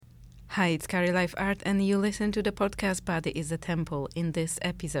Hi, it's Kari Life Art, and you listen to the podcast Body is a Temple in this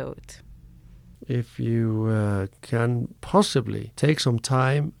episode. If you can possibly take some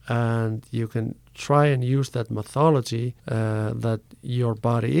time and you can try and use that mythology that your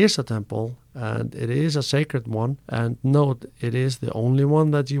body is a temple and it is a sacred one, and note it is the only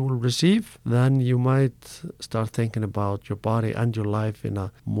one that you will receive, then you might start thinking about your body and your life in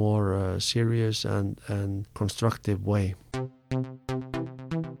a more serious and constructive way.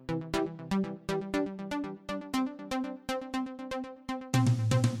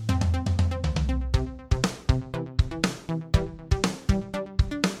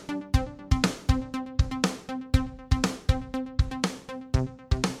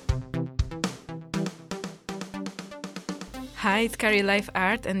 Hi, it's Kari Life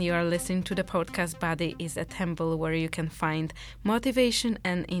Art, and you are listening to the podcast Body is a Temple, where you can find motivation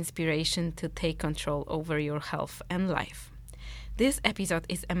and inspiration to take control over your health and life. This episode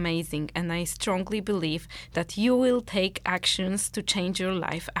is amazing, and I strongly believe that you will take actions to change your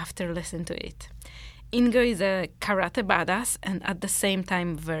life after listening to it. Ingo is a karate badass and at the same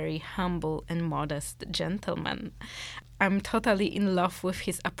time very humble and modest gentleman. I'm totally in love with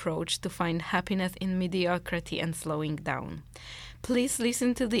his approach to find happiness in mediocrity and slowing down. Please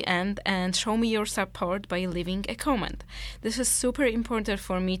listen to the end and show me your support by leaving a comment. This is super important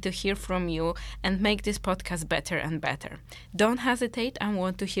for me to hear from you and make this podcast better and better. Don't hesitate. I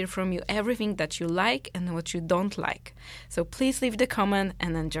want to hear from you everything that you like and what you don't like. So please leave the comment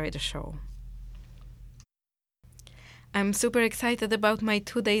and enjoy the show. I'm super excited about my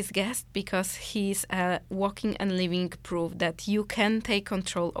today's guest because he's a walking and living proof that you can take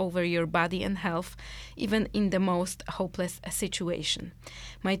control over your body and health even in the most hopeless situation.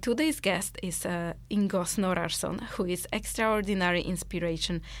 My today's guest is Ingo Snorarsson, who is extraordinary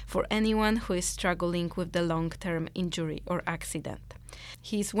inspiration for anyone who is struggling with the long-term injury or accident.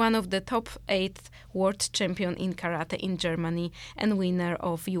 He's one of the top 8 world champion in karate in Germany and winner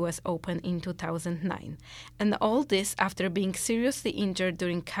of US Open in 2009. And all this after being seriously injured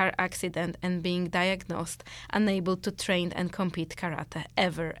during car accident and being diagnosed unable to train and compete karate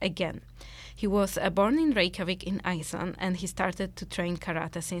ever again. He was born in Reykjavik in Iceland, and he started to train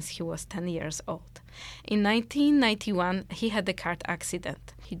karate since he was 10 years old. In 1991, he had a car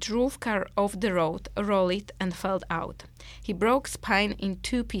accident. He drove car off the road, rolled it, and fell out. He broke spine in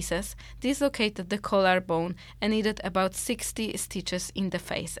 2 pieces, dislocated the collarbone, and needed about 60 stitches in the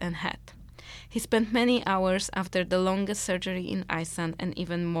face and head. He spent many hours after the longest surgery in Iceland and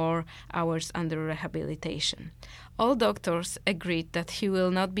even more hours under rehabilitation. All doctors agreed that he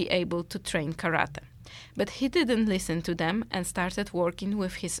will not be able to train karate. But he didn't listen to them and started working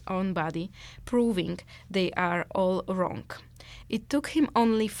with his own body, proving they are all wrong. It took him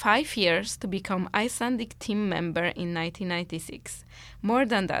only 5 years to become Icelandic team member in 1996. More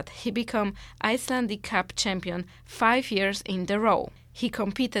than that, he became Icelandic Cup champion 5 years in a row. He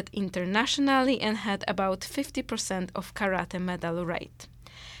competed internationally and had about 50% of karate medal rate.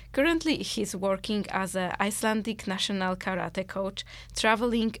 Currently, he's working as an Icelandic national karate coach,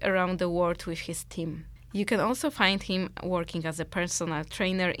 traveling around the world with his team. You can also find him working as a personal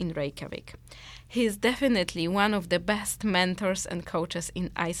trainer in Reykjavik. He is definitely one of the best mentors and coaches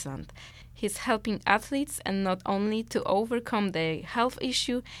in Iceland. He's helping athletes and not only to overcome their health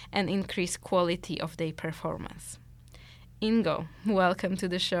issue and increase quality of their performance. Ingo, welcome to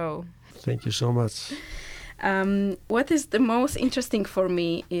the show. Thank you so much. What is the most interesting for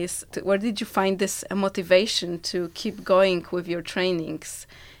me is where did you find this motivation to keep going with your trainings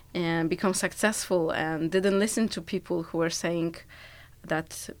and become successful and didn't listen to people who were saying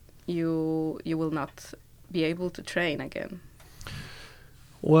that you will not be able to train again?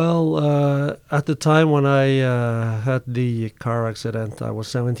 Well, at the time when I had the car accident, I was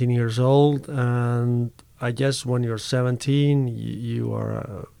 17 years old, and I guess when you're 17, you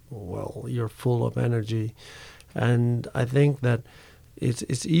are, you're full of energy. And I think that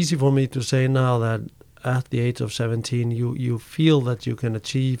it's easy for me to say now that at the age of 17, you feel that you can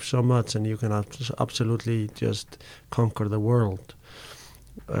achieve so much and you can absolutely just conquer the world.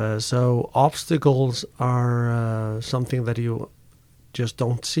 So obstacles are something that you just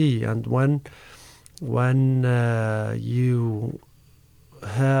don't see. And when you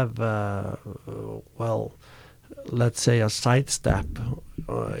have, let's say a sidestep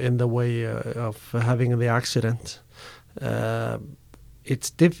in the way of having the accident, it's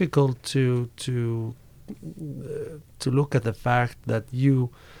difficult to look at the fact that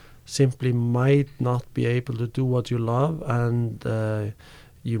you simply might not be able to do what you love, and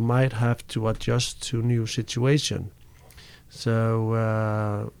you might have to adjust to new situation. So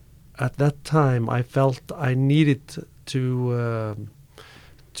at that time, I felt I needed to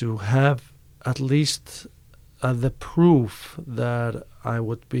to have at least the proof that I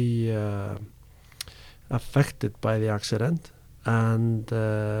would be affected by the accident, and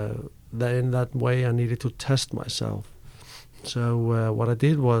that in that way I needed to test myself. So what I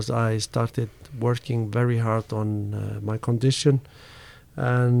did was I started working very hard on my condition,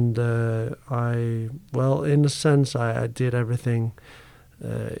 and in a sense I did everything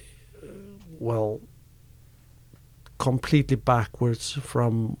completely backwards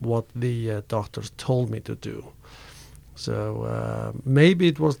from what the doctors told me to do. So maybe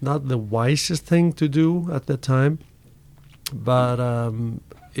it was not the wisest thing to do at the time, but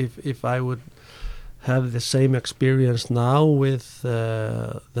if I would have the same experience now with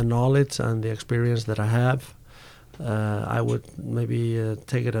the knowledge and the experience that I have, I would maybe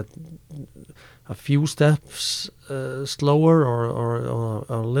take it a few steps slower, or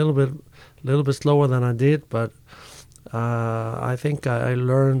a little bit slower than I did. But I think I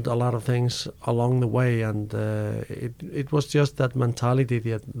learned a lot of things along the way, and it was just that mentality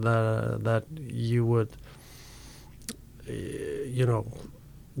that you would,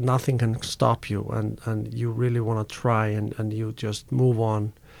 nothing can stop you, and you really want to try, and you just move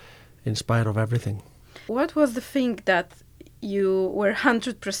on in spite of everything. What was the thing that you were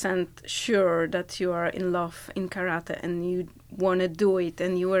 100% sure that you are in love in karate and you want to do it,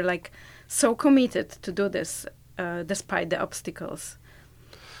 and you were like so committed to do this despite the obstacles?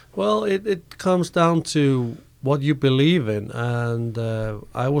 Well, it comes down to what you believe in, and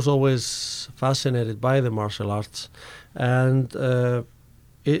I was always fascinated by the martial arts, and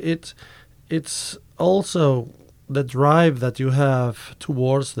it's also the drive that you have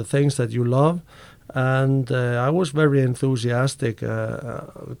towards the things that you love. And I was very enthusiastic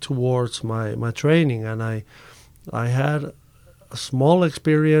towards my training, and I had a small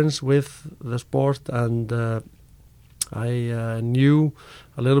experience with the sport, and I knew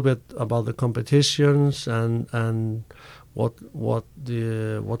a little bit about the competitions and what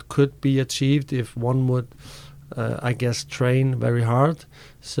could be achieved if one would, I guess, train very hard.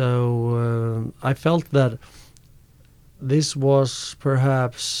 So I felt that this was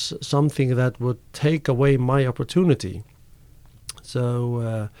perhaps something that would take away my opportunity.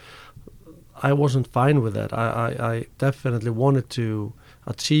 So I wasn't fine with that. I definitely wanted to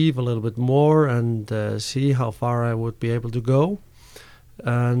achieve a little bit more and see how far I would be able to go.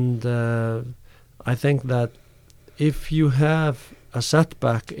 And I think that if you have a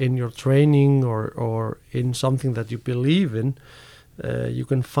setback in your training or in something that you believe in, you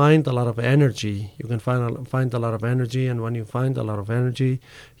can find a lot of energy. You can find a lot of energy, and when you find a lot of energy,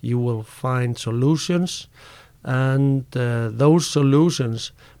 you will find solutions. And those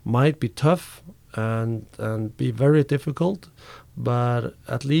solutions might be tough and be very difficult, but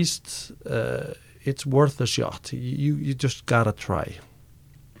at least it's worth a shot. You just gotta try.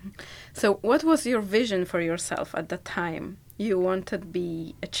 So what was your vision for yourself at that time? You wanted to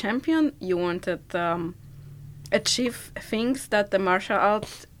be a champion? You wanted achieve things that the martial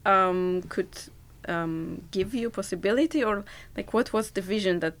art could give you possibility, or like what was the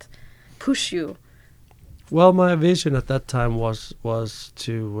vision that pushed you? Well, my vision at that time was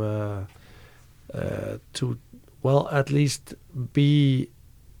to at least be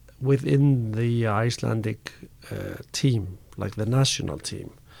within the Icelandic team, like the national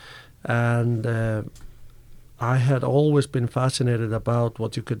team. And I had always been fascinated about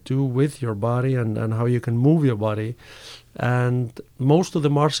what you could do with your body and how you can move your body. And most of the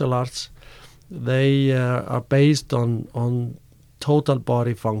martial arts, they are based on total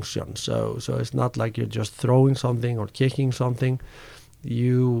body function. So it's not like you're just throwing something or kicking something.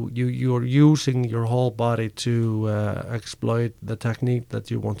 You're using your whole body to exploit the technique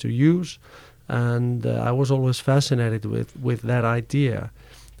that you want to use. And I was always fascinated with that idea.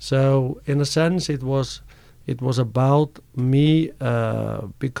 So in a sense, it was about me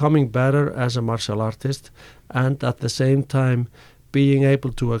becoming better as a martial artist, and at the same time being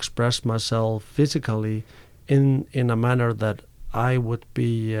able to express myself physically in a manner that I would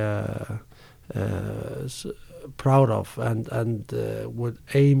be proud of and would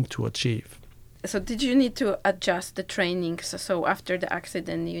aim to achieve. So did you need to adjust the training? So after the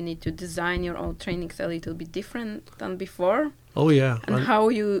accident, you need to design your own trainings a little bit different than before? Oh, yeah. And how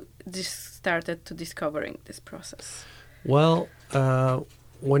you started to discovering this process? Well,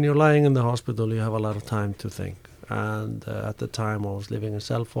 when you're lying in the hospital, you have a lot of time to think. And at the time, I was living in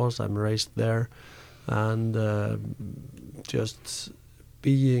Selfoss. I'm raised there. And just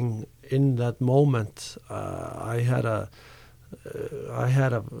being in that moment, I had a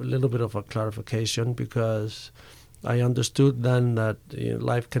little bit of a clarification, because I understood then that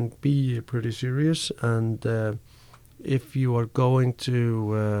life can be pretty serious, and if you are going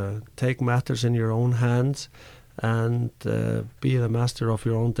to take matters in your own hands and be the master of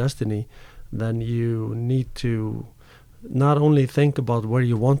your own destiny, then you need to not only think about where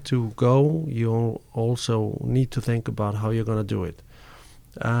you want to go, you also need to think about how you're going to do it.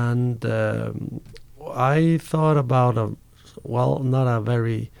 And I thought about not a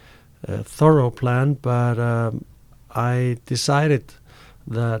very thorough plan, but I decided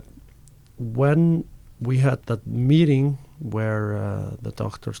that when we had that meeting where the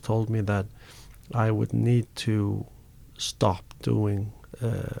doctors told me that I would need to stop doing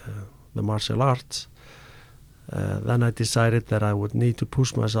the martial arts, then I decided that I would need to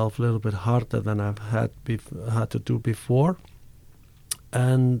push myself a little bit harder than I've had to do before,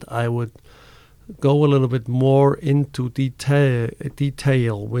 and I would go a little bit more into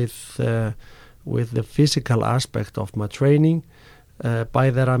detail with the physical aspect of my training. By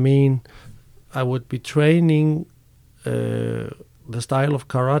that I mean I would be training the style of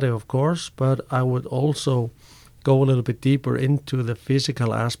karate, of course, but I would also go a little bit deeper into the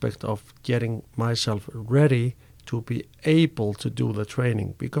physical aspect of getting myself ready to be able to do the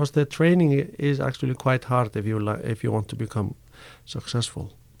training, because the training is actually quite hard if you want to become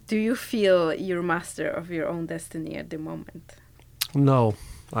successful. Do you feel you're master of your own destiny at the moment? No,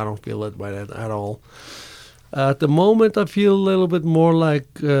 I don't feel it by that at all. At the moment, I feel a little bit more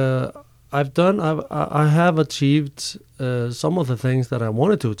like I have achieved some of the things that I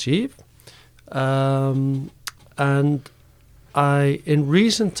wanted to achieve, and in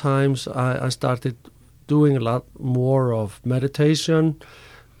recent times I started doing a lot more of meditation,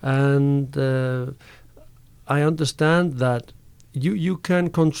 and I understand that you can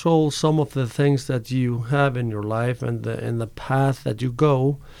control some of the things that you have in your life and the path that you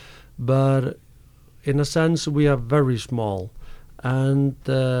go, but in a sense we are very small, and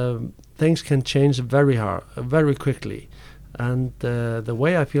things can change very quickly. And the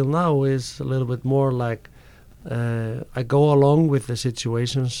way I feel now is a little bit more like I go along with the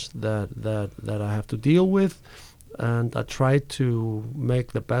situations that I have to deal with, and I try to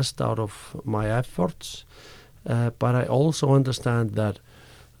make the best out of my efforts. But I also understand that,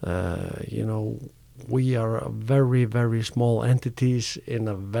 we are very, very small entities in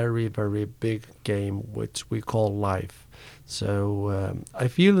a very, very big game, which we call life. So I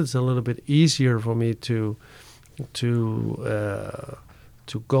feel it's a little bit easier for me to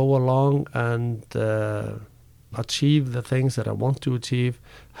go along and achieve the things that I want to achieve,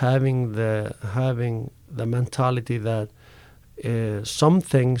 having the mentality that some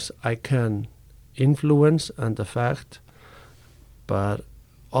things I can influence and affect, but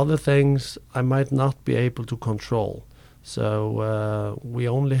other things I might not be able to control. So we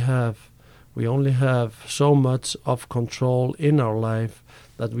only have so much of control in our life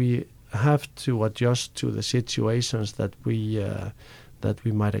that we have to adjust to the situations that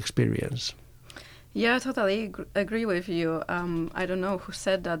we might experience. Yeah, I totally agree with you. I don't know who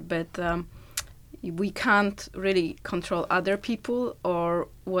said that, but we can't really control other people or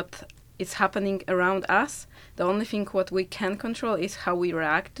what is happening around us. The only thing what we can control is how we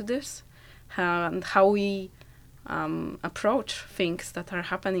react to this, and how we approach things that are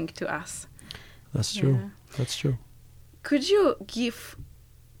happening to us. That's true. Yeah. That's true. Could you give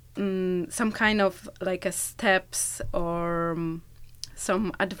some kind of like a steps or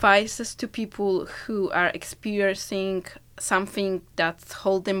some advices to people who are experiencing something that's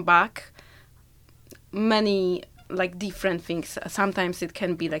holding them back? Many like different things. Sometimes it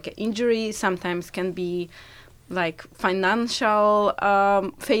can be like an injury, sometimes can be like financial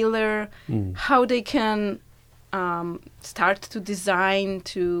failure. How they can start to design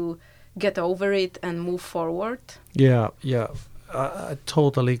to get over it and move forward? Yeah. I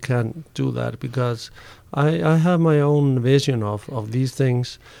totally can do that, because I have my own vision of these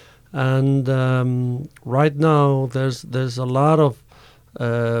things, and right now there's a lot of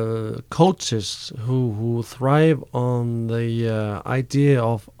coaches who thrive on the idea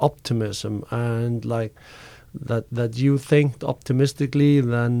of optimism, and like that you think optimistically,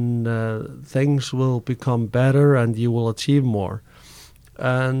 then things will become better and you will achieve more.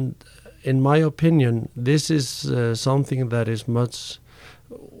 And in my opinion, this is something that is much,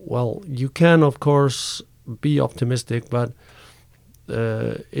 you can of course be optimistic, but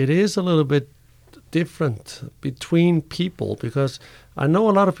it is a little bit different between people, because I know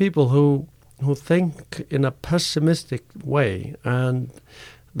a lot of people who think in a pessimistic way, and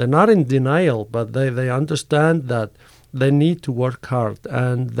they're not in denial, but they understand that they need to work hard,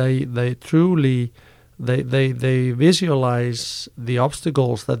 and they truly they visualize the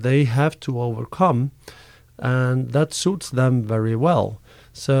obstacles that they have to overcome, and that suits them very well.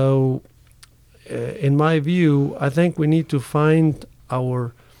 So in my view, I think we need to find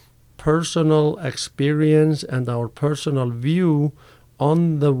our personal experience and our personal view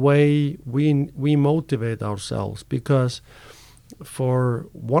on the way we motivate ourselves, because for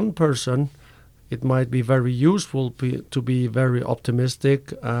one person it might be very useful to be very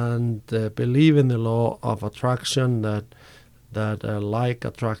optimistic and believe in the law of attraction, that like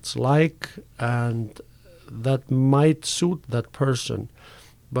attracts like, and that might suit that person.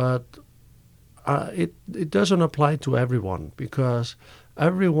 But it doesn't apply to everyone, because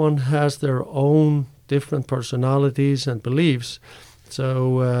everyone has their own different personalities and beliefs.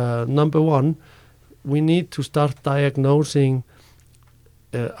 So number one, we need to start diagnosing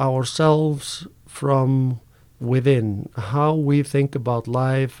ourselves from within, how we think about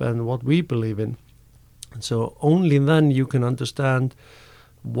life and what we believe in. So only then you can understand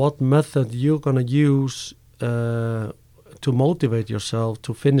what method you're going to use to motivate yourself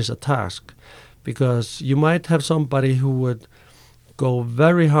to finish a task. Because you might have somebody who would go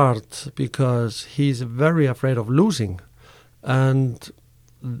very hard because he's very afraid of losing. And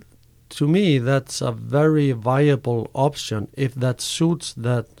to me, that's a very viable option if that suits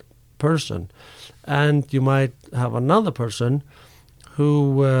that person. And you might have another person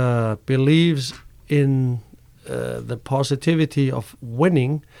who believes in the positivity of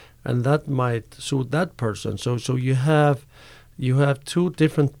winning, and that might suit that person. So you have two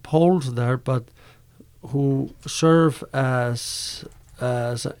different poles there, but who serve as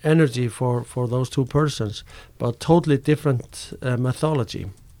energy for those two persons, but totally different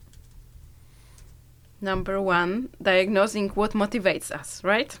methodology. Number one, diagnosing what motivates us,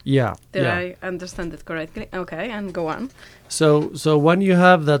 right? Yeah. Did I understand it correctly? Okay, and go on. So when you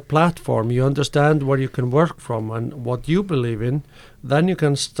have that platform, you understand where you can work from and what you believe in, then you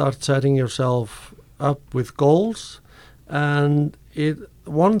can start setting yourself up with goals. And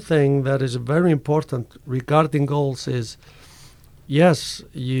one thing that is very important regarding goals is, yes,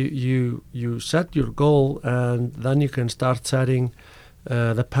 you set your goal, and then you can start setting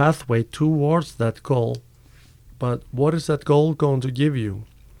the pathway towards that goal. But what is that goal going to give you?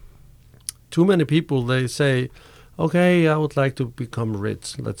 Too many people, they say, okay, I would like to become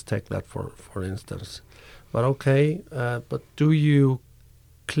rich. Let's take that for instance. But okay, but do you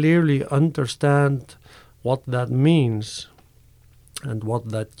clearly understand what that means and what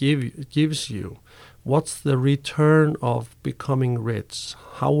that gives you? What's the return of becoming rich?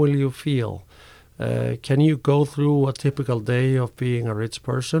 How will you feel? Can you go through a typical day of being a rich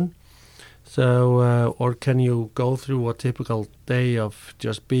person? So, or can you go through a typical day of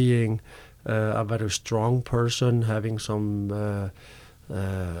just being a very strong person, having some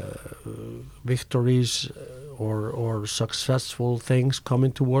victories or successful things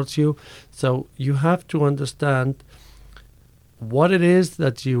coming towards you? So you have to understand what it is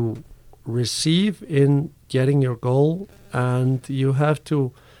that you receive in getting your goal, and you have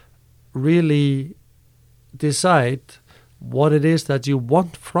to really decide what it is that you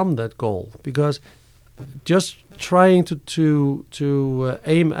want from that goal, because just trying to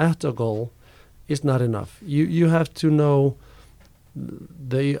aim at a goal is not enough. You have to know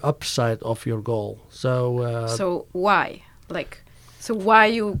the upside of your goal. So why? So why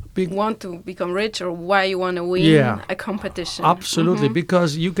you want to become rich, or why you want to win a competition? Absolutely,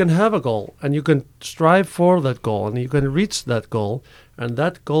 because you can have a goal and you can strive for that goal and you can reach that goal, and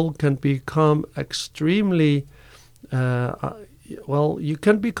that goal can become extremely, you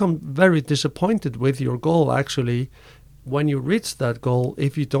can become very disappointed with your goal actually when you reach that goal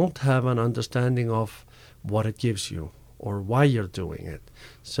if you don't have an understanding of what it gives you or why you're doing it.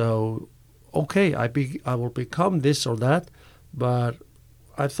 So, okay, I will become this or that, but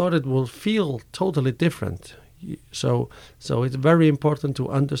I thought it will feel totally different. So it's very important to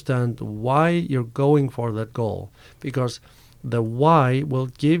understand why you're going for that goal, because the why will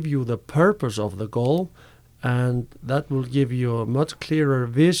give you the purpose of the goal, and that will give you a much clearer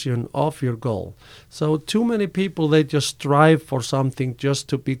vision of your goal. So too many people, they just strive for something just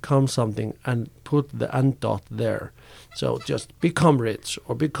to become something and put the end dot there. So just become rich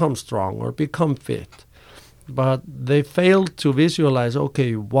or become strong or become fit. But they fail to visualize,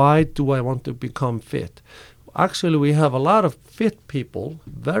 okay, why do I want to become fit? Actually, we have a lot of fit people,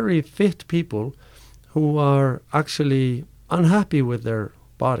 very fit people, who are actually unhappy with their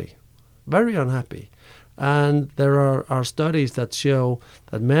body, very unhappy. And there are studies that show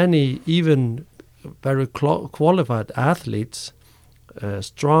that many, even very qualified athletes,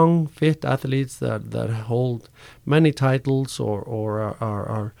 strong, fit athletes that hold many titles or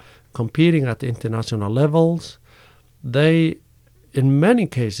are competing at international levels, they, in many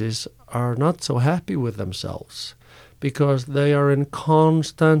cases, are not so happy with themselves because they are in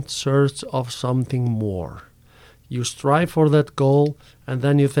constant search of something more. You strive for that goal, and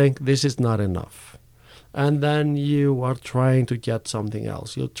then you think this is not enough. And then you are trying to get something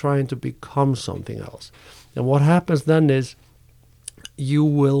else. You're trying to become something else. And what happens then is you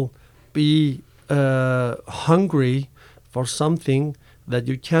will be hungry for something that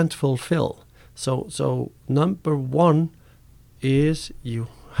you can't fulfill. So number one is you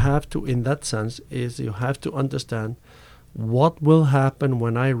have to, in that sense, is you have to understand what will happen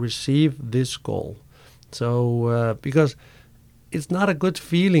when I receive this goal. So because it's not a good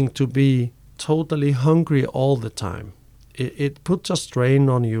feeling to be totally hungry all the time. It puts a strain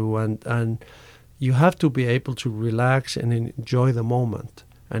on you, and you have to be able to relax and enjoy the moment.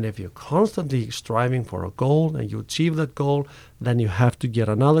 And if you're constantly striving for a goal and you achieve that goal, then you have to get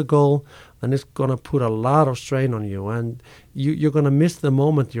another goal, and it's going to put a lot of strain on you. And you're going to miss the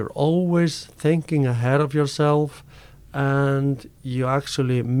moment. You're always thinking ahead of yourself, and you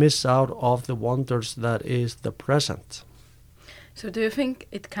actually miss out of the wonders that is the present. So do you think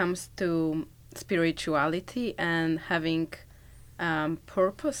it comes to spirituality and having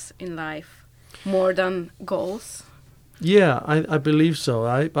purpose in life more than goals? Yeah, I believe so.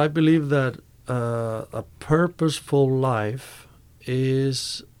 I believe that a purposeful life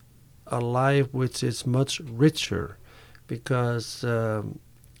is a life which is much richer, because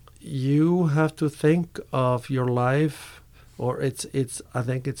you have to think of your life, or I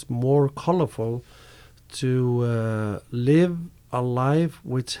think it's more colorful to live a life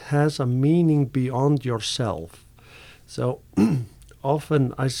which has a meaning beyond yourself. So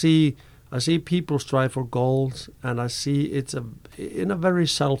often I see people strive for goals, and I see it's in a very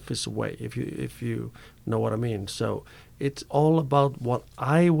selfish way, if you know what I mean. So it's all about what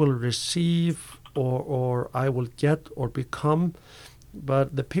I will receive or I will get or become,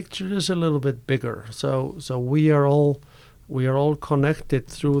 but the picture is a little bit bigger. So we are all connected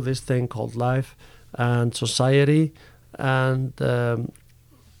through this thing called life and society, and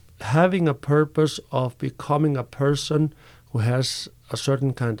having a purpose of becoming a person who has a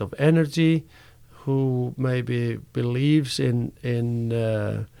certain kind of energy, who maybe believes in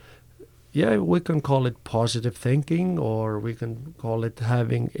we can call it positive thinking, or we can call it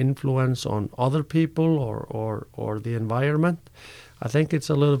having influence on other people or the environment. I think it's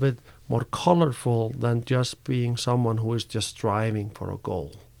a little bit more colorful than just being someone who is just striving for a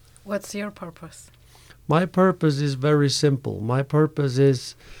goal. What's your purpose? My purpose is very simple. My purpose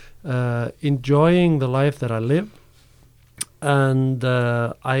is enjoying the life that I live. And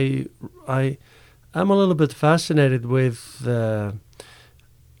I am a little bit fascinated with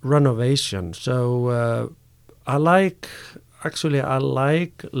renovation. So I like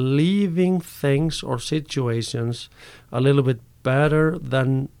leaving things or situations a little bit better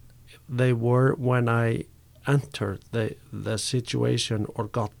than they were when I entered the situation or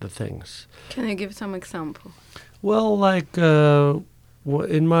got the things. Can you give some example? Well, like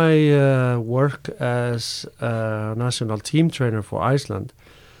in my work as a national team trainer for Iceland,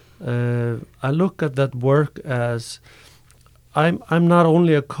 I look at that work as I'm not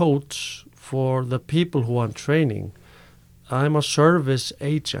only a coach for the people who I'm training. I'm a service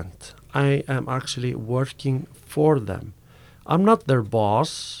agent. I am actually working for them. I'm not their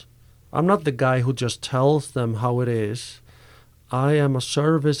boss. I'm not the guy who just tells them how it is. I am a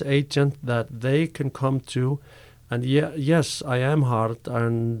service agent that they can come to. And yes, I am hard,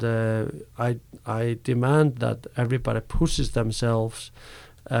 and I demand that everybody pushes themselves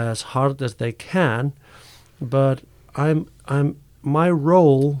as hard as they can. But my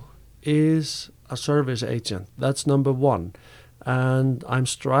role is a service agent. That's number one, and I'm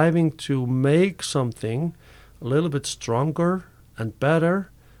striving to make something a little bit stronger and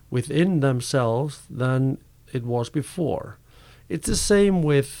better within themselves than it was before. It's the same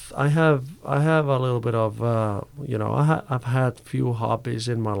with I have a little bit of I've had few hobbies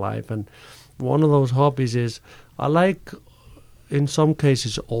in my life, and one of those hobbies is I like, in some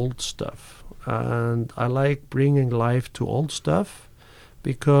cases, old stuff, and I like bringing life to old stuff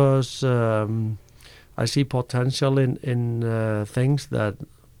because I see potential in things that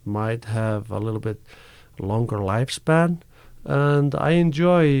might have a little bit longer lifespan, and I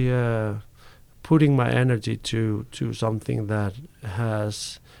enjoy putting my energy to something that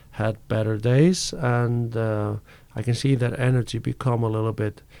has had better days, and I can see that energy become a little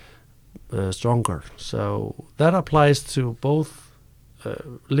bit stronger. So that applies to both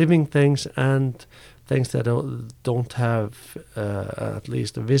living things and things that don't have at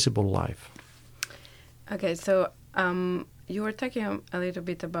least a visible life. Okay, so you were talking a little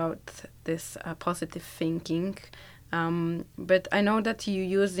bit about this positive thinking But I know that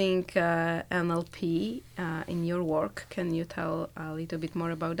you're using NLP in your work. Can you tell a little bit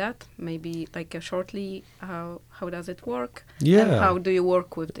more about that? Maybe like shortly, how does it work? Yeah. And how do you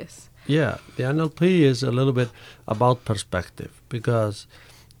work with this? Yeah, the NLP is a little bit about perspective, because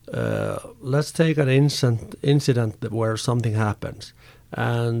let's take an incident where something happens,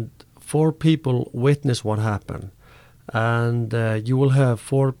 and 4 people witness what happened, and you will have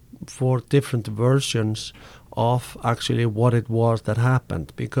four different versions of actually what it was that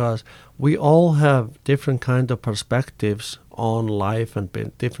happened, because we all have different kind of perspectives on life and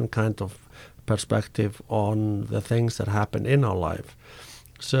different kind of perspective on the things that happen in our life.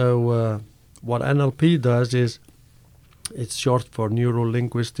 So what NLP does is, it's short for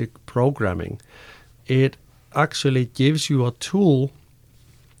neuro-linguistic programming. It actually gives you a tool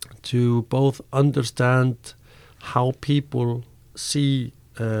to both understand how people see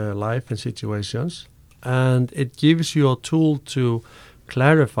life and situations, and it gives you a tool to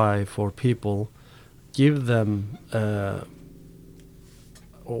clarify for people, give them,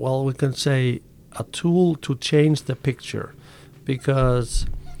 we can say a tool to change the picture, because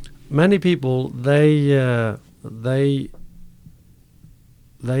many people, they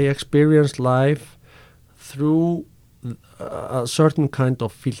experience life through a certain kind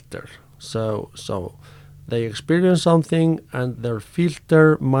of filter. So they experience something, and their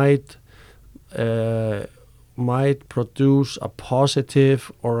filter might produce a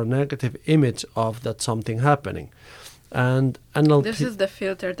positive or a negative image of that something happening. And NLP, this is the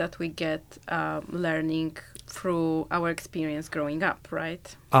filter that we get learning through our experience growing up,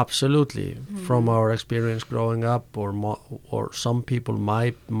 right? Absolutely, from our experience growing up, or some people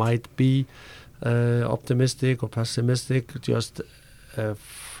might be optimistic or pessimistic just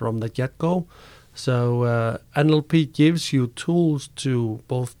from the get-go. So NLP gives you tools to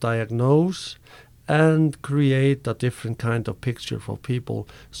both diagnose and create a different kind of picture for people,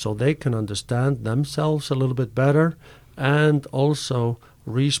 so they can understand themselves a little bit better, and also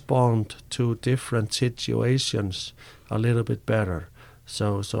respond to different situations a little bit better.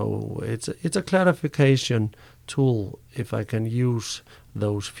 So it's a clarification tool, if I can use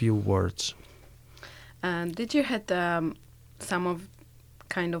those few words. And did you had some of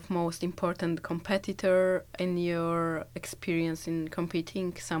kind of most important competitor in your experience in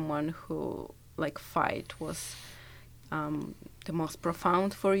competing? Someone who like fight was the most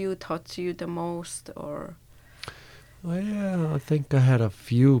profound for you, taught you the most, or? Well, yeah, I think I had a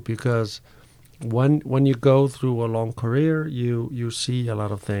few, because when you go through a long career, you see a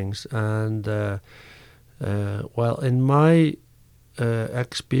lot of things, and in my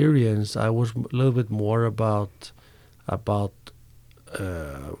experience, I was a little bit more about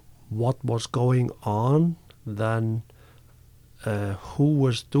what was going on than who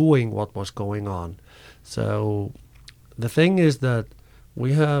was doing what was going on. So the thing is that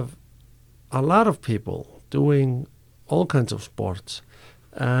we have a lot of people doing all kinds of sports,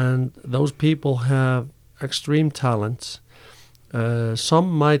 and those people have extreme talents.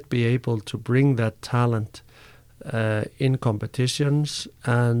 Some might be able to bring that talent in competitions,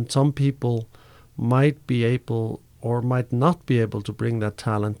 and some people might be able or might not be able to bring that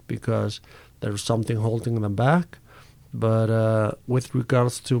talent because there's something holding them back. But with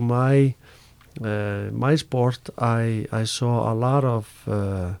regards to my sport, I saw a lot of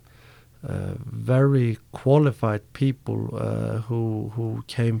very qualified people who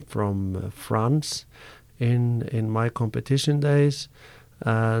came from France in my competition days,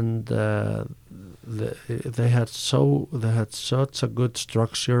 and they had such a good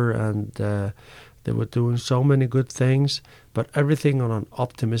structure, and they were doing so many good things, but everything on an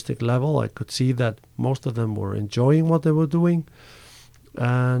optimistic level. I could see that most of them were enjoying what they were doing,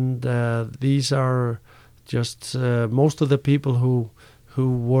 and these are just most of the people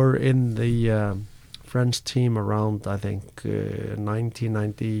who were in the French team around, I think,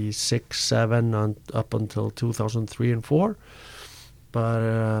 1996, 7 and up until 2003 and 4.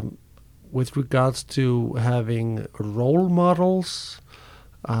 But with regards to having role models,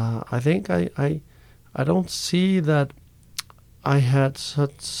 I think I don't see that I had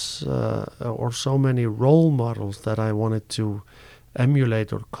such or so many role models that I wanted to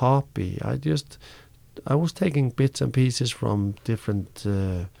emulate or copy. I was taking bits and pieces from different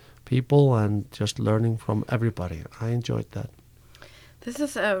people and just learning from everybody. I enjoyed that. This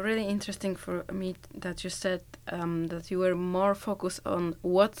is really interesting for me that you said that you were more focused on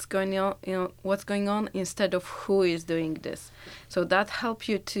what's going on instead of who is doing this. So that helped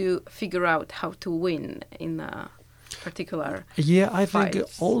you to figure out how to win in a particular I think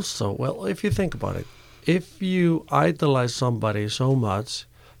also, well, if you think about it, if you idolize somebody so much,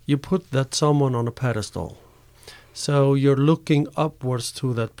 you put that someone on a pedestal. So you're looking upwards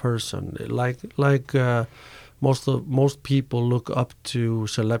to that person, like most people look up to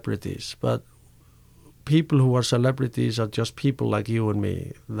celebrities, but people who are celebrities are just people like you and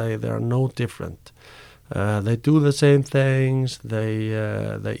me. They are no different. They do the same things.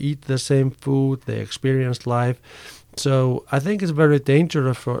 They eat the same food. They experience life. So I think it's very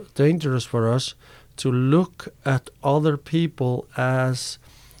dangerous for us to look at other people as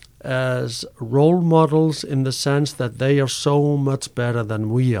role models, in the sense that they are so much better than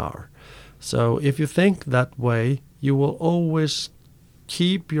we are. So if you think that way, you will always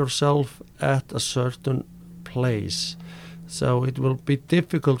keep yourself at a certain place. So it will be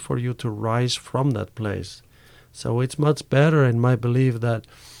difficult for you to rise from that place. So it's much better, in my belief, that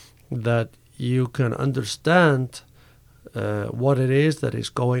you can understand what it is that is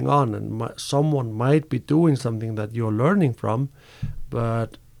going on, and someone might be doing something that you're learning from,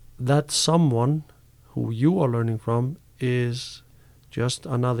 but that someone who you are learning from is just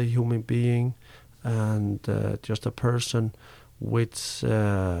another human being, and just a person which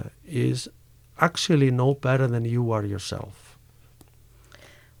is actually no better than you are yourself.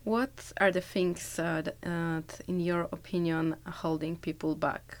 What are the things that, in your opinion, are holding people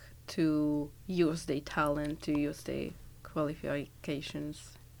back to use their talent, to use their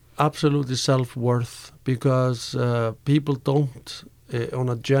qualifications? Absolutely self-worth, because people don't, on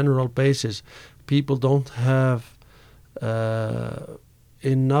a general basis, people don't have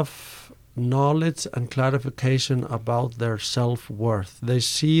enough knowledge and clarification about their self-worth. They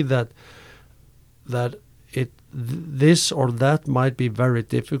see that this or that might be very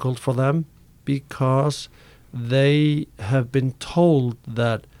difficult for them, because they have been told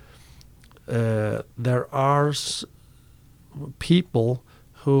that there are people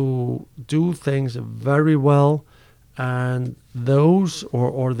who do things very well, and those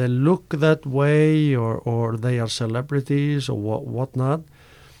or they look that way, or they are celebrities or whatnot.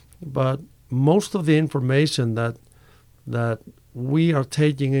 But most of the information that we are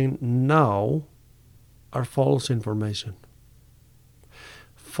taking in now are false information.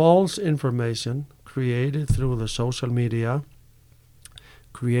 False information created through the social media,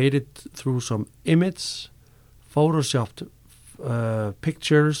 created through some image, photoshopped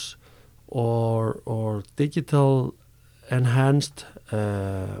pictures, or digital enhanced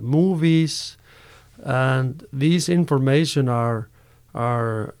movies, and these information are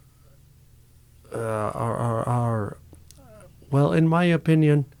well, in my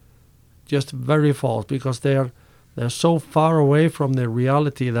opinion, just very false, because they're so far away from the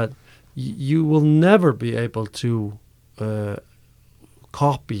reality that you will never be able to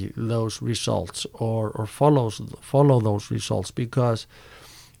copy those results or follow those results. Because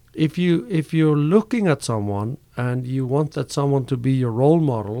if you're looking at someone and you want that someone to be your role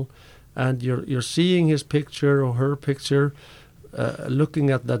model, and you're seeing his picture or her picture, looking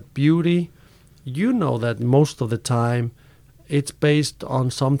at that beauty, you know that most of the time it's based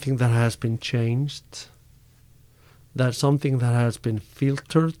on something that has been changed, that something that has been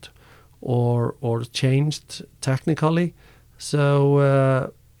filtered or changed technically.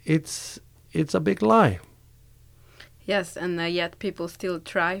 So it's a big lie. Yes, and yet people still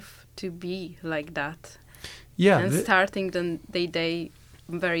strive to be like that. Yeah, and starting the day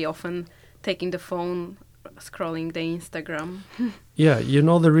very often taking the phone, scrolling the Instagram. Yeah, you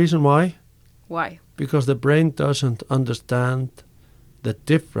know the reason why? Why? Because the brain doesn't understand the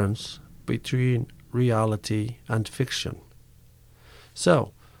difference between reality and fiction.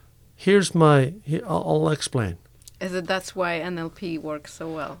 So, I'll explain. Is it that's why NLP works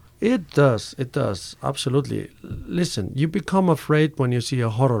so well? It does, absolutely. Listen, you become afraid when you see a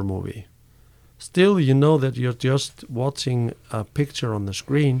horror movie. Still, you know that you're just watching a picture on the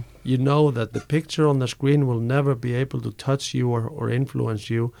screen. You know that the picture on the screen will never be able to touch you or influence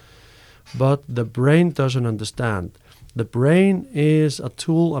you. But the brain doesn't understand. The brain is a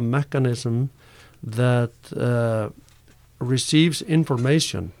tool, a mechanism that receives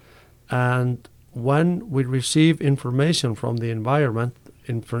information. And when we receive information from the environment,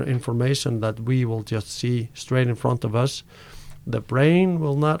 information that we will just see straight in front of us, the brain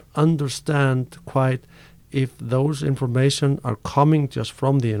will not understand quite if those information are coming just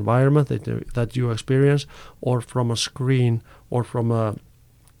from the environment that you experience, or from a screen, or from a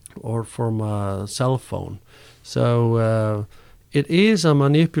cell phone. So it is a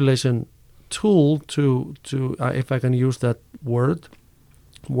manipulation tool to if I can use that word,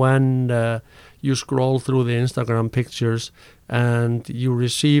 when you scroll through the Instagram pictures and you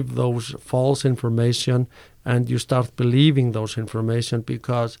receive those false information, and you start believing those information,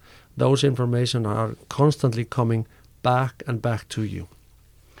 because those information are constantly coming back and back to you.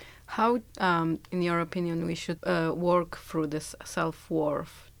 How, in your opinion, we should work through this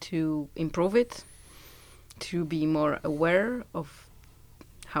self-worth to improve it, to be more aware of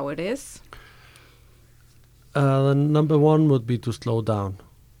how it is? Number one would be to slow down.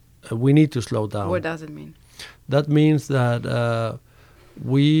 We need to slow down. What does it mean? That means that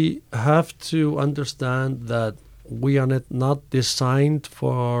we have to understand that we are not designed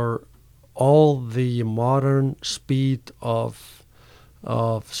for all the modern speed of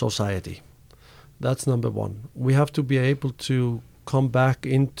society. That's number one. We have to be able to come back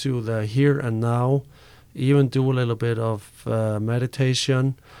into the here and now, even do a little bit of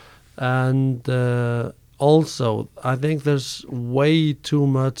meditation. And also, I think there's way too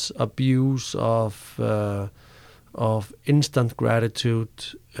much abuse of instant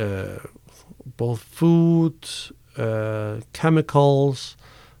gratitude, both food, chemicals,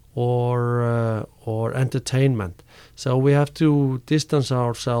 or entertainment. So we have to distance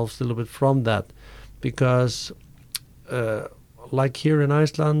ourselves a little bit from that, because like here in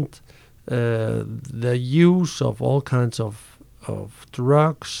Iceland, the use of all kinds of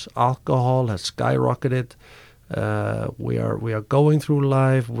drugs, alcohol has skyrocketed. We are going through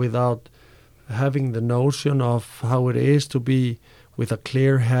life without having the notion of how it is to be with a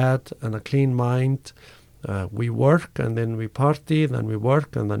clear head and a clean mind. We work and then we party, then we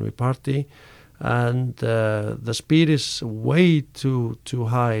work and then we party, and the speed is way too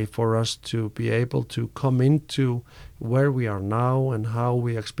high for us to be able to come into where we are now and how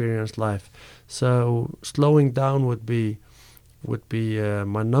we experience life. So slowing down would be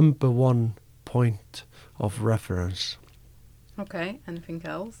my number one point of reference. Okay, anything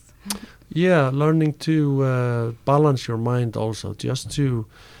else? Yeah, learning to balance your mind also, just to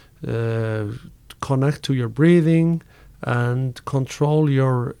connect to your breathing and control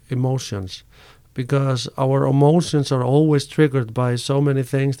your emotions, because our emotions are always triggered by so many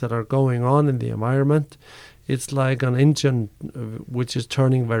things that are going on in the environment. It's like an engine which is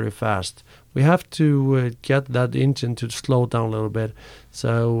turning very fast. We have to get that engine to slow down a little bit.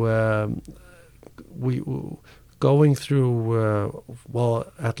 So we going through,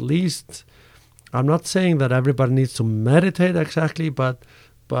 well, at least, I'm not saying that everybody needs to meditate exactly, but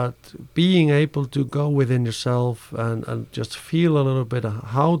being able to go within yourself and just feel a little bit,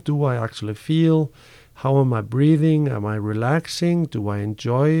 how do I actually feel? How am I breathing? Am I relaxing? Do I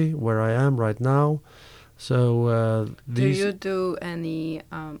enjoy where I am right now? So do you do any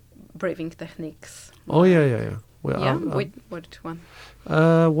breathing techniques? Oh yeah. Well, yeah, which one?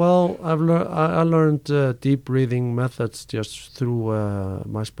 Well, I learned deep breathing methods just through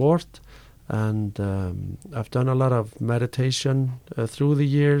my sport. And I've done a lot of meditation through the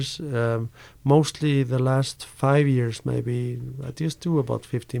years. Mostly the last 5 years, maybe I just do about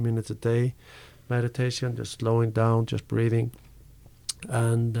 15 minutes a day meditation, just slowing down, just breathing.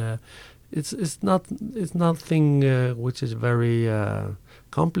 And it's nothing which is very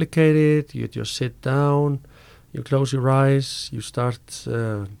complicated. You just sit down, you close your eyes, you start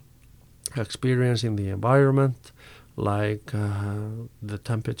experiencing the environment, like the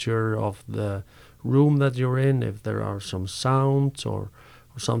temperature of the room that you're in, if there are some sounds or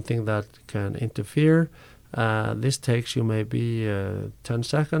something that can interfere. This takes you maybe 10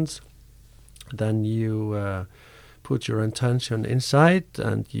 seconds. Then you put your intention inside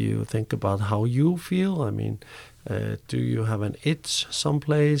and you think about how you feel. I mean, do you have an itch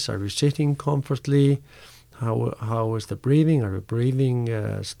someplace? Are you sitting comfortably? How is the breathing? Are you breathing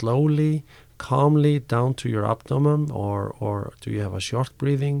slowly, calmly down to your abdomen, or do you have a short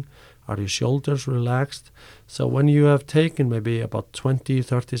breathing? Are your shoulders relaxed? So when you have taken maybe about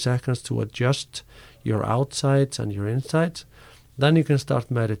 20-30 seconds to adjust your outsides and your insides, then you can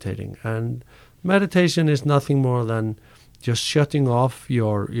start meditating. And meditation is nothing more than just shutting off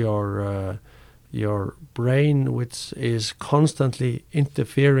your brain, which is constantly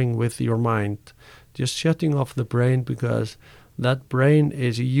interfering with your mind. Just shutting off the brain, because that brain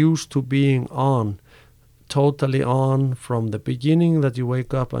is used to being on, totally on from the beginning that you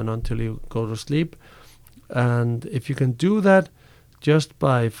wake up and until you go to sleep. And if you can do that just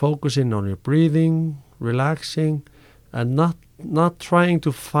by focusing on your breathing, relaxing, and not trying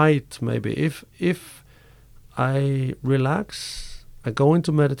to fight, maybe if I relax, I go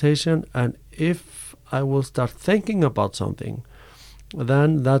into meditation, and if I will start thinking about something,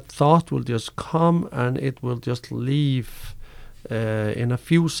 then that thought will just come and it will just leave in a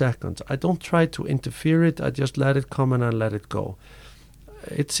few seconds. I don't try to interfere it. I just let it come and I let it go.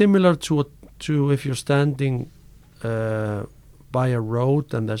 It's similar to if you're standing by a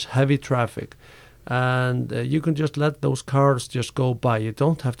road and there's heavy traffic, and you can just let those cars just go by. You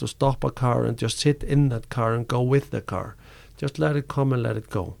don't have to stop a car and just sit in that car and go with the car. Just let it come and let it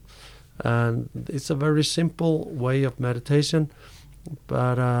go. And it's a very simple way of meditation,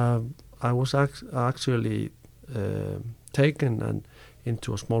 but I was actually taken and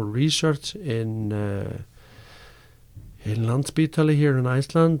into a small research in Landspítali here in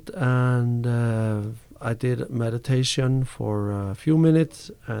Iceland, and I did meditation for a few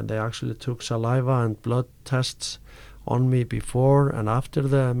minutes, and they actually took saliva and blood tests on me before and after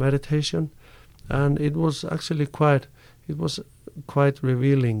the meditation, and it was actually quite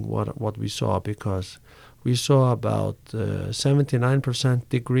revealing what we saw, because we saw about 79%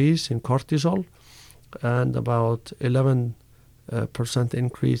 decrease in cortisol and about 11%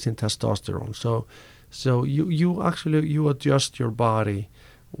 increase in testosterone. So you actually adjust your body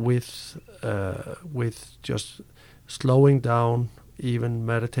with just slowing down, even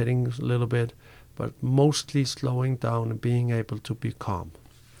meditating a little bit, but mostly slowing down and being able to be calm.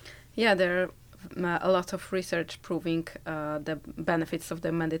 Yeah, there are a lot of research proving the benefits of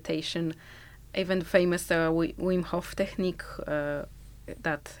the meditation. Even famous Wim Hof technique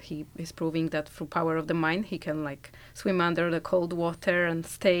that he is proving that through power of the mind he can like swim under the cold water and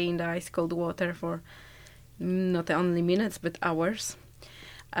stay in the ice cold water for not only minutes but hours.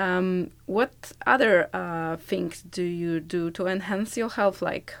 What other things do you do to enhance your health,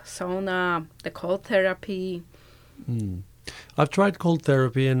 like sauna, the cold therapy? I've tried cold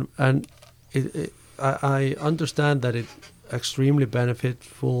therapy, and I understand that it's extremely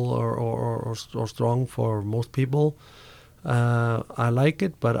beneficial or strong for most people. I like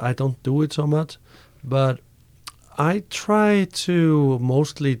it, but I don't do it so much. But I try to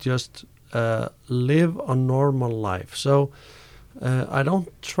mostly just live a normal life. So I don't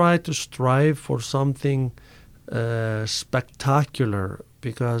try to strive for something spectacular,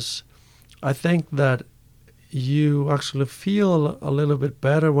 because I think that you actually feel a little bit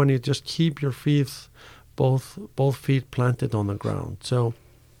better when you just keep your feet, both feet planted on the ground. So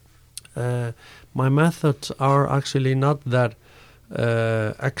my methods are actually not that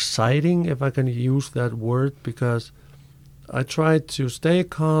exciting, if I can use that word, because I try to stay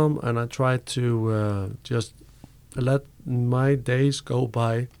calm and I try to just let my days go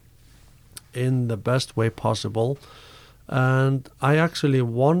by in the best way possible. And I actually,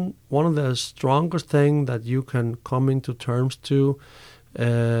 one of the strongest thing that you can come into terms to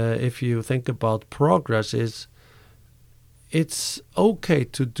if you think about progress is it's okay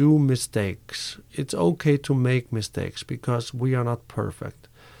to do mistakes. It's okay to make mistakes, because we are not perfect.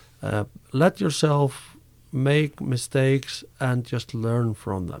 Let yourself make mistakes and just learn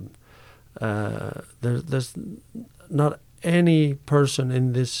from them. There's not any person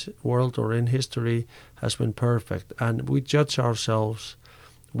in this world or in history has been perfect, and we judge ourselves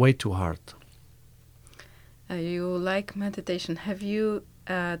way too hard. You like meditation. Have you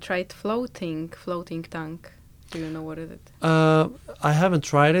tried floating tank? Do you know what is it? I haven't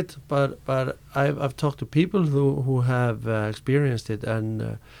tried it, but I've talked to people who have experienced it,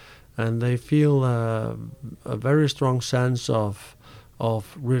 and they feel a very strong sense of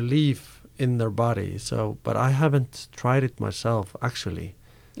relief in their body. So, but I haven't tried it myself, actually.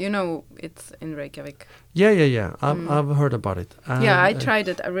 You know, it's in Reykjavik. Yeah. I've heard about it. Yeah, I tried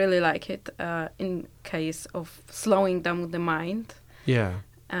it. I really like it. In case of slowing down the mind. Yeah.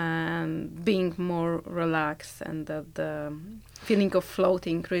 And being more relaxed, and that the feeling of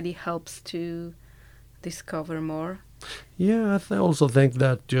floating really helps to discover more. Yeah, I also think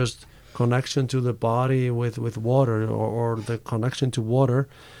that just connection to the body with water, or the connection to water,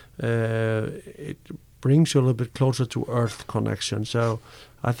 it brings you a little bit closer to earth connection. So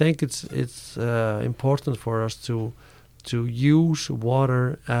I think it's important for us to use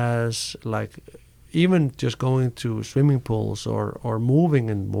water as, like, even just going to swimming pools or moving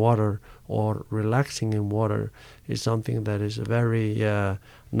in water or relaxing in water is something that is very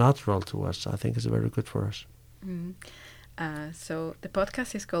natural to us. I think it's very good for us. So the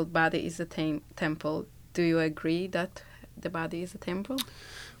podcast is called Body is a Temple. Do you agree that the body is a temple?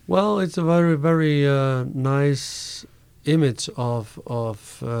 Well, it's a very, very nice image of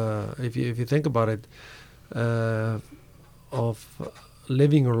if you think about it, of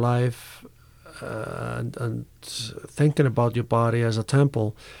living your life and thinking about your body as a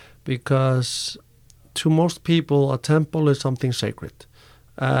temple, because to most people a temple is something sacred,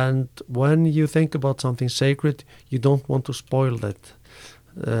 and when you think about something sacred, you don't want to spoil that,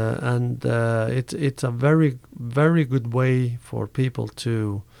 and it's a very, very good way for people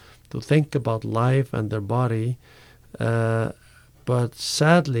to think about life and their body, but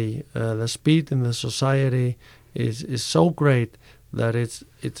sadly the speed in the society is so great that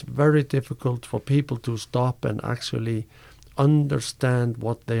it's very difficult for people to stop and actually understand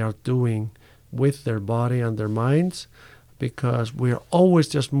what they are doing with their body and their minds, because we're always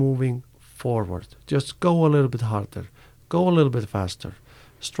just moving forward. Just go a little bit harder, go a little bit faster,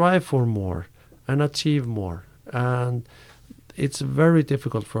 strive for more, and achieve more. And it's very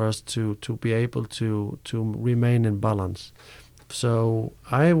difficult for us to be able to remain in balance. So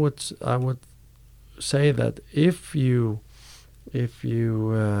I would say that if you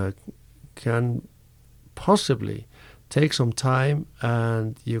can possibly take some time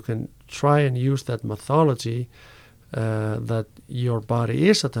and you can try and use that methodology, that your body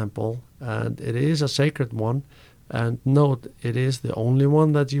is a temple and it is a sacred one, and note it is the only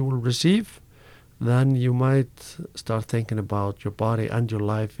one that you will receive, then you might start thinking about your body and your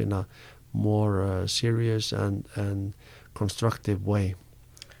life in a more serious and constructive way.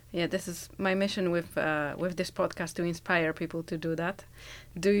 Yeah, this is my mission with this podcast, to inspire people to do that.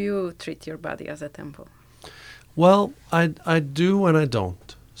 Do you treat your body as a temple? Well, I do and I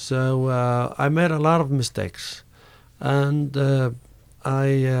don't. So I made a lot of mistakes, and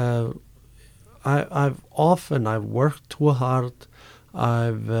I've worked too hard.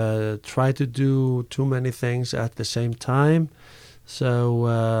 I've tried to do too many things at the same time. So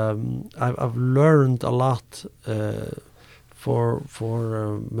I've learned a lot for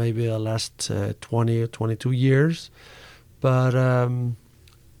maybe the last 20 or 22 years, but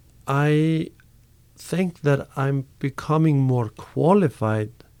I think that I'm becoming more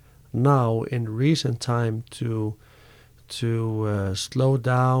qualified now in recent time to slow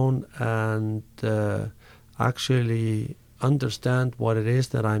down and actually understand what it is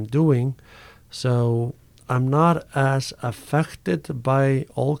that I'm doing. So I'm not as affected by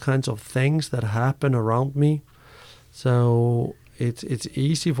all kinds of things that happen around me. So it's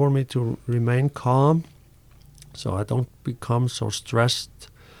easy for me to remain calm, so I don't become so stressed.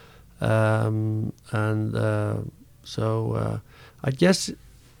 So I guess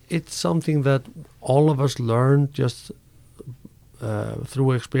it's something that all of us learn just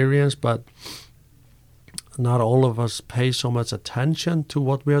through experience, but not all of us pay so much attention to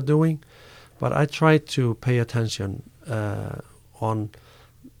what we are doing. But I try to pay attention on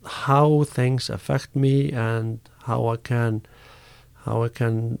how things affect me and how I can,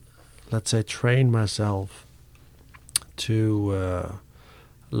 let's say, train myself to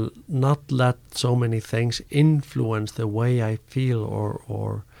not let so many things influence the way I feel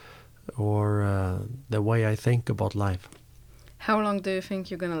or the way I think about life. How long do you think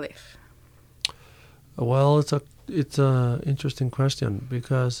you're gonna live? Well, it's a interesting question,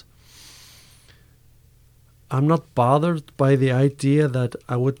 because I'm not bothered by the idea that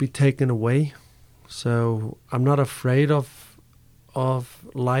I would be taken away. So I'm not afraid of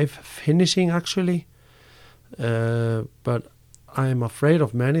life finishing, actually. But I'm afraid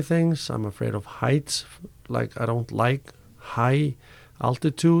of many things. I'm afraid of heights. Like, I don't like high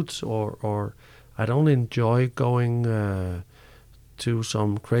altitudes, or I don't enjoy going to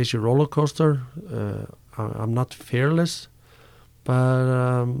some crazy roller coaster. I'm not fearless,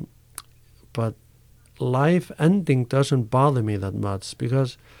 but life ending doesn't bother me that much,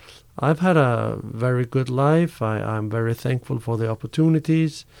 because I've had a very good life. I'm very thankful for the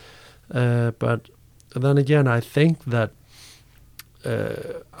opportunities, but then again, I think that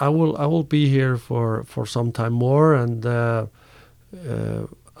I will be here for some time more, and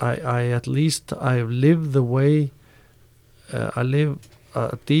I at least I live the way I live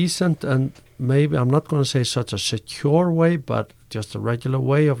a decent, and maybe I'm not going to say such a secure way, but just a regular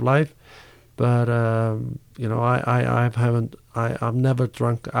way of life. But I've never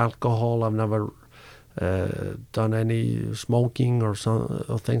drunk alcohol. I've never done any smoking or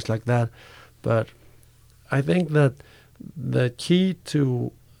things like that. But I think that the key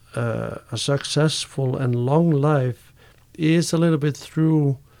to a successful and long life is a little bit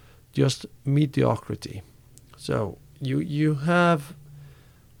through just mediocrity. So you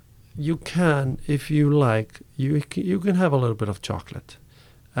can, if you like, you can have a little bit of chocolate,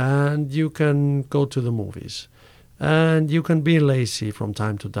 and you can go to the movies, and you can be lazy from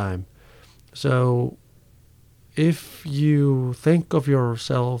time to time. So if you think of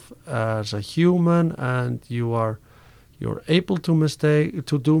yourself as a human and you're able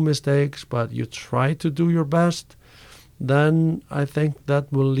to do mistakes, but you try to do your best, then I think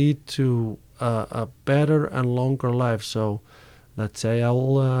that will lead to a better and longer life. So let's say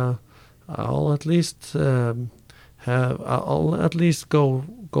I'll at least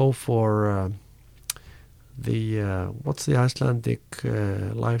go for what's the Icelandic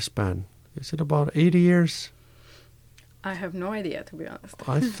lifespan? Is it about 80 years? I have no idea, to be honest.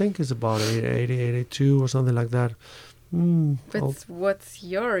 I think it's about 80, 82 or something like that. But what's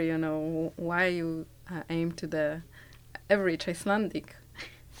your, why you aim to the average Icelandic?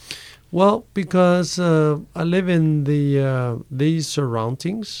 Well, because I live in these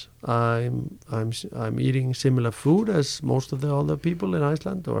surroundings, I'm eating similar food as most of the other people in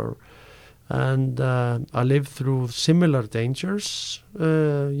Iceland, and I live through similar dangers.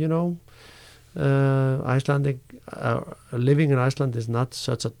 Icelandic living in Iceland is not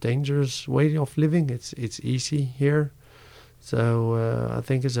such a dangerous way of living. It's easy here, so I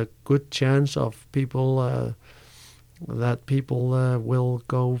think it's a good chance of people. That people will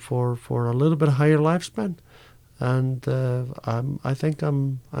go for a little bit higher lifespan, and I think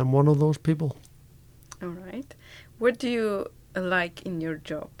I'm one of those people. All right. What do you like in your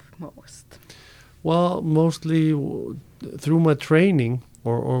job most? Well, mostly through my training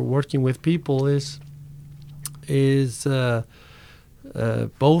or working with people is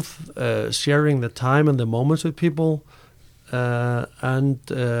both sharing the time and the moments with people. And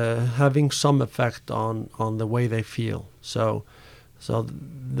having some effect on the way they feel. So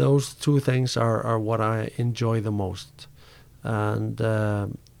those two things are what I enjoy the most. And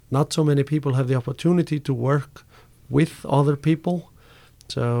not so many people have the opportunity to work with other people.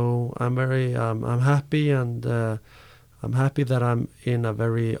 So I'm happy, and I'm happy that I'm in a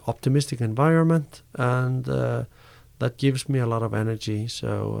very optimistic environment, and that gives me a lot of energy.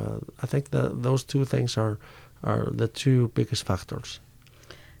 So I think that those two things are the two biggest factors.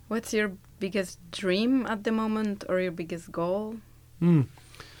 What's your biggest dream at the moment, or your biggest goal?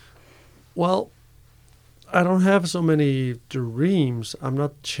 Well, I don't have so many dreams. I'm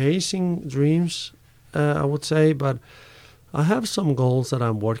not chasing dreams, I would say, but I have some goals that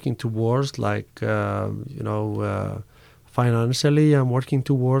I'm working towards, like, financially I'm working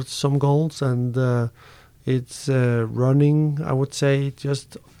towards some goals, and it's running, I would say,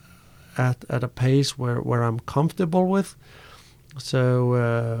 just at a pace where I'm comfortable with.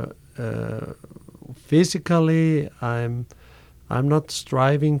 So physically, I'm not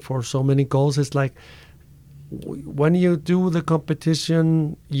striving for so many goals. It's like when you do the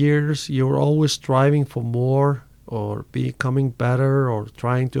competition years, you're always striving for more or becoming better or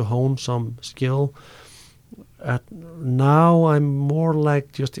trying to hone some skill. Now I'm more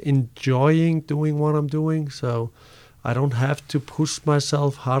like just enjoying doing what I'm doing. So I don't have to push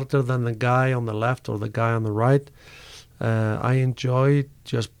myself harder than the guy on the left or the guy on the right. I enjoy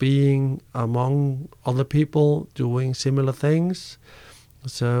just being among other people doing similar things.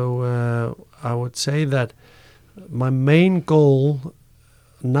 So I would say that my main goal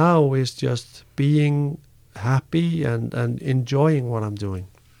now is just being happy and enjoying what I'm doing.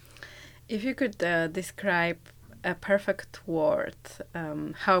 If you could describe a perfect word,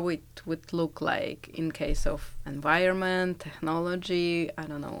 how it would look like in case of environment, technology, I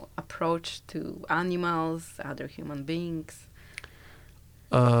don't know, approach to animals, other human beings?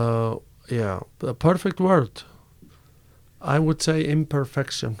 The perfect word. I would say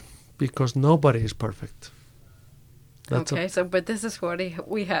imperfection, because nobody is perfect. But this is what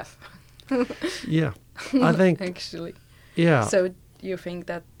we have. Yeah, I think. Actually. Yeah. So you think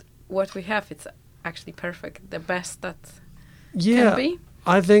that what we have, it's actually perfect, the best that can be?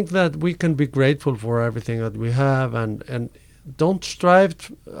 I think that we can be grateful for everything that we have, and don't strive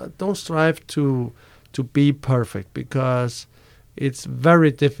to be perfect, because it's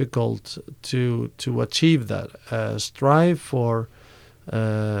very difficult to achieve that. Strive for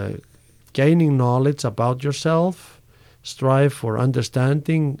gaining knowledge about yourself. Strive for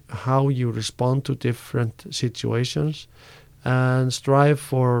understanding how you respond to different situations, and strive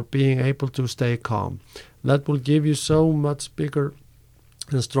for being able to stay calm. That will give you so much bigger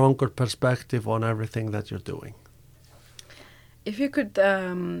and stronger perspective on everything that you're doing. If you could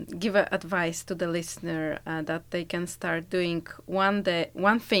give advice to the listener that they can start doing one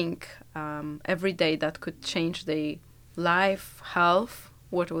thing every day that could change their life, health,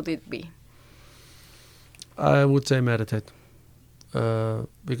 what would it be? I would say meditate,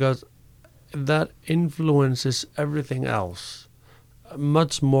 because that influences everything else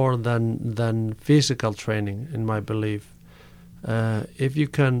much more than physical training, in my belief. If you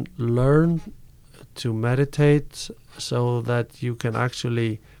can learn to meditate so that you can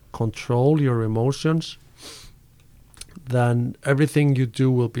actually control your emotions, then everything you do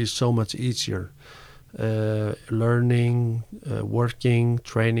will be so much easier. Learning, working,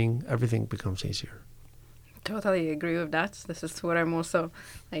 training, everything becomes easier. Totally agree with that. This is what I'm also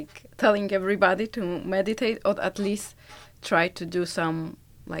telling everybody to meditate, or at least try to do some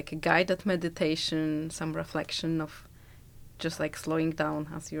a guided meditation, some reflection of just slowing down,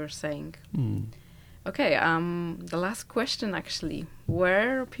 as you were saying. Okay, the last question actually,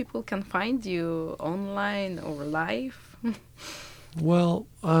 where people can find you online or live? Well,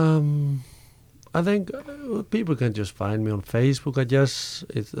 I think people can just find me on Facebook. I guess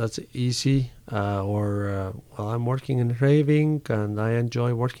that's easy. Well, I'm working in Raving, and I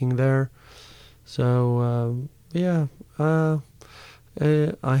enjoy working there. So yeah,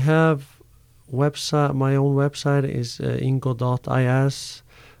 I have website. My own website is ingo.is,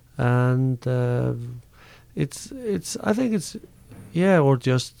 and it's. I think it's yeah. Or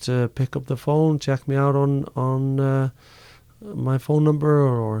just pick up the phone, check me out on my phone number,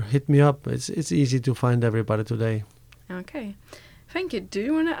 or hit me up. It's easy to find everybody today. Okay, thank you. Do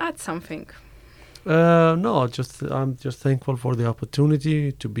you want to add something? No, I'm just thankful for the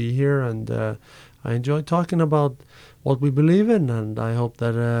opportunity to be here, and I enjoy talking about what we believe in, and I hope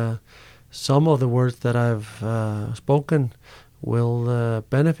that some of the words that I've spoken will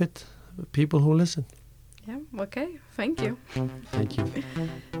benefit people who listen. Yeah, okay, thank you. Thank you.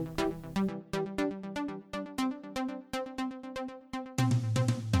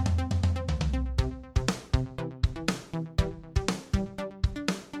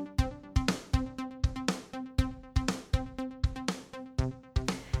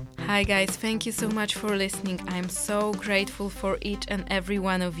 Hi guys, thank you so much for listening. I'm so grateful for each and every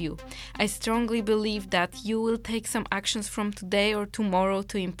one of you. I strongly believe that you will take some actions from today or tomorrow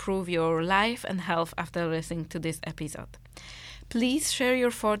to improve your life and health after listening to this episode. Please share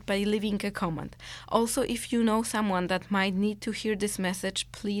your thought by leaving a comment. Also, if you know someone that might need to hear this message,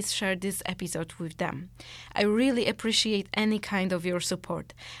 please share this episode with them. I really appreciate any kind of your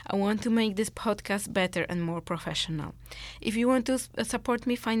support. I want to make this podcast better and more professional. If you want to support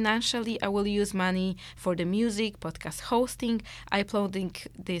me financially, I will use money for the music, podcast hosting, uploading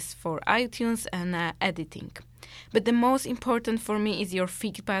this for iTunes, and editing. But the most important for me is your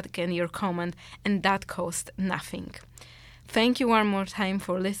feedback and your comment, and that costs nothing. Thank you one more time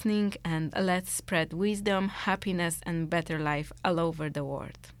for listening, and let's spread wisdom, happiness, and better life all over the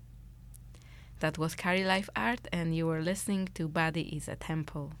world. That was Carrie Life Art, and you were listening to Body is a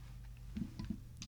Temple.